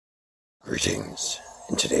Greetings.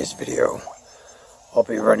 In today's video, I'll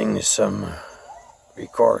be running some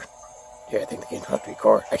ReCore. Yeah, I think the game's called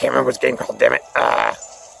ReCore. I can't remember what the game called, damn it.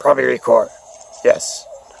 Probably ReCore. Yes,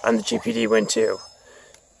 on the GPD Win too.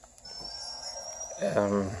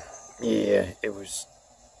 Yeah, it was...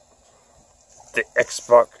 The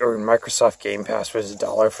Xbox or Microsoft Game Pass was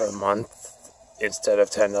 $1 for a month instead of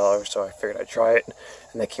 $10, so I figured I'd try it.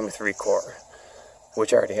 And that came with ReCore,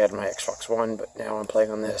 which I already had on my Xbox One, but now I'm playing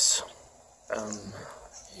on this.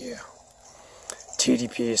 Yeah.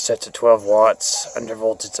 TDP is set to 12 watts,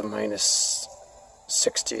 undervolted to minus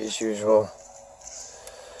 60 as usual.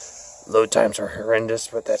 Load times are horrendous,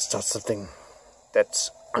 but that's not something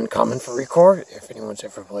that's uncommon for ReCore, if anyone's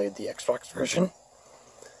ever played the Xbox version.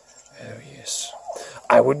 Oh yes.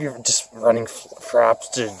 I would be just running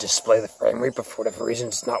fraps to display the frame rate, but for whatever reason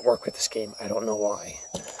it does not work with this game. I don't know why.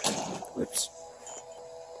 Oops.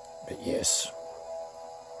 But yes.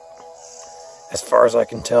 As far as I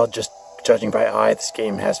can tell, just judging by eye, this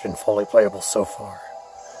game has been fully playable so far.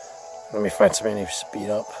 Let me find something to speed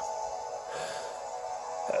up.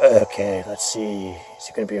 Okay, let's see. Is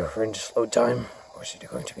it going to be a horrendous load time? Or is it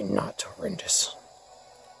going to be not horrendous?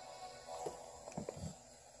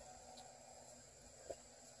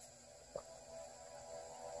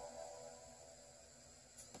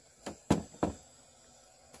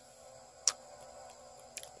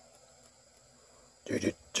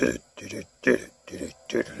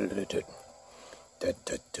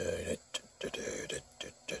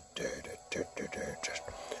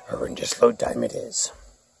 Horrendous load time it is.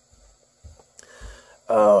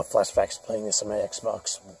 Flashback's playing this on my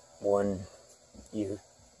Xbox One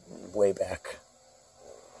way back.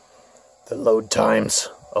 The load times.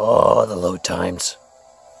 Oh, the load times.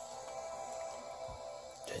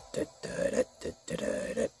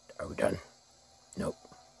 Are we done? Nope.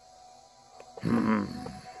 Come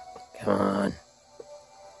on.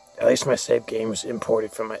 At least my save game was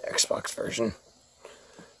imported from my Xbox version,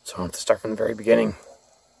 so I don't have to start from the very beginning.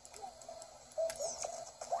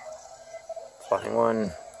 Flying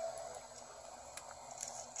one.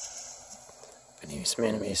 I need some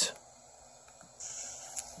enemies.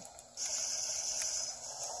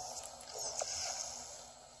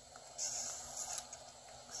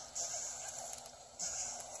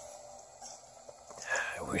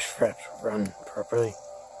 I wish fraps would run properly.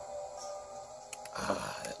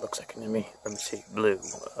 That looks like an enemy. Let me see. Blue.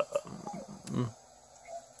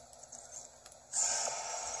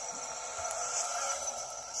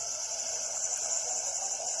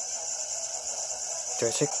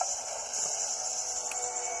 Joystick.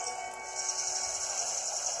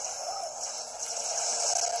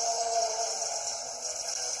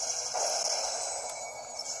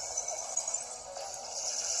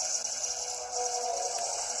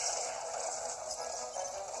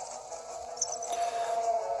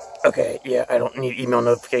 Okay, yeah, I don't need email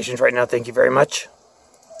notifications right now, thank you very much.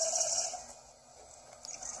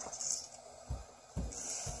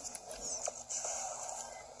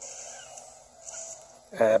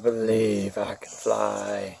 I believe I can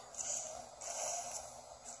fly.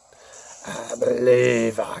 I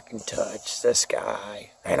believe I can touch the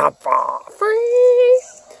sky. And I'm free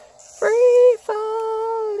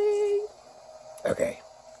falling. Okay,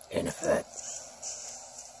 enough of that.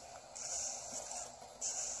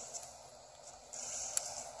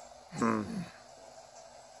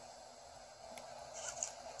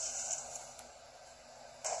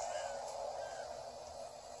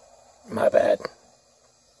 My bad.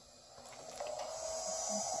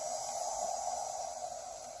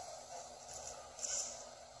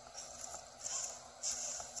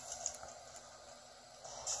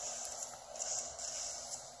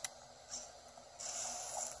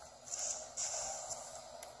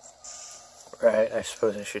 Right, I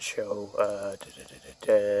suppose I should show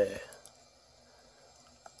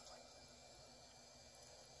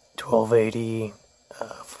 1280,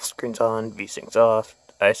 full screen's on, V-Sync's off.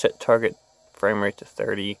 I set target frame rate to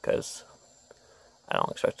 30 because I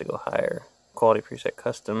don't expect to go higher. Quality preset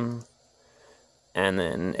custom, and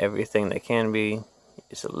then everything that can be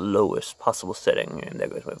is the lowest possible setting, and there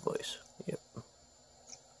goes my voice. Yep.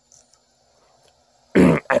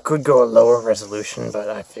 I could go a lower resolution, but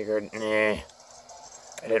I figured, nah,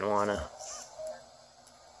 I didn't wanna.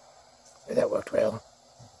 That worked well.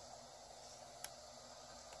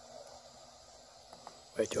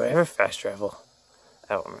 Wait, do I have a fast travel?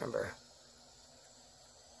 I don't remember.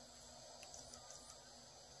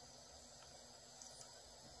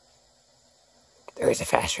 There is a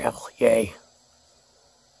fast travel, yay.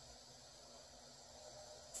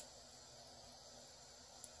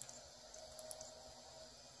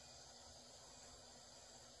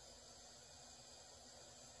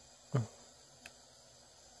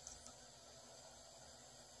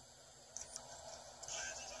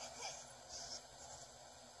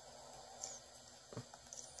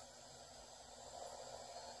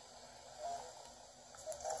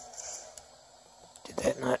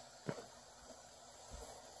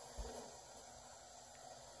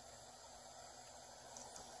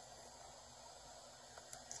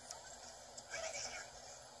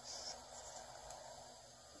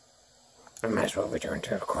 I might as well return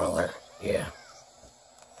to a crawler. Yeah.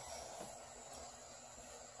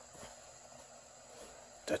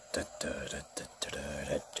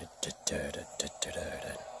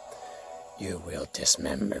 You will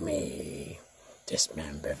dismember me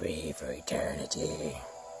for eternity.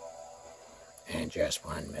 And just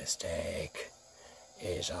one mistake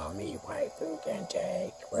is all me waifu can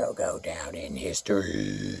take. Will go down in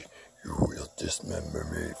history. You will dismember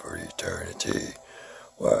me for eternity.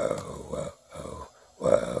 Whoa, whoa, whoa,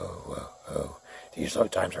 whoa, whoa, whoa. These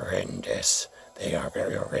load times are horrendous. They are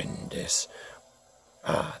very horrendous.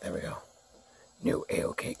 Ah, there we go. New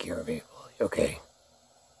AOK gear vehicle. Okay.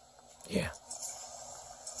 Yeah.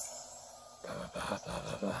 Blah, blah, blah, blah,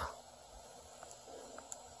 blah, blah.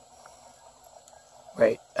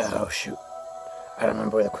 Wait. Oh, shoot. I don't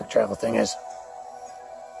remember where the quick travel thing is.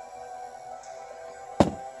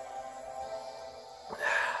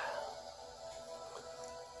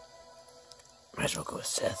 Might as well go with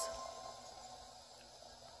Seth.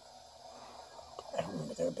 I don't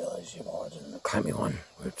remember their abilities anymore. The climbing one.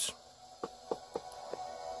 Oops.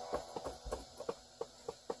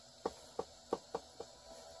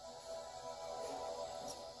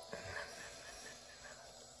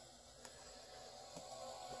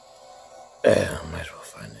 Might as well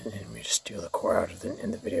find an enemy to steal the core out of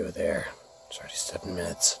in the video there. It's already 7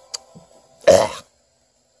 minutes. Ugh.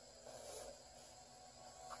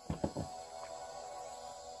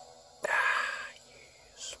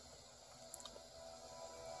 Yes.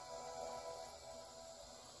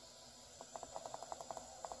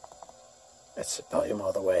 That's the volume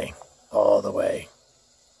all the way. All the way.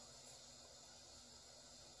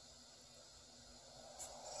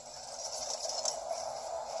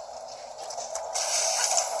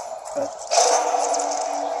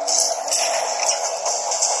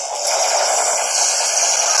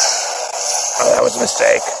 Oh, that was a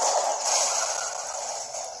mistake.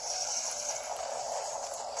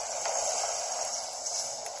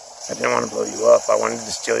 I didn't want to blow you up. I wanted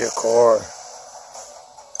to steal your core.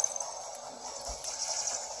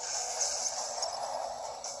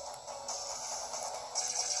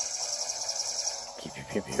 Pew,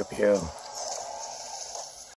 pew, pew, pew, pew.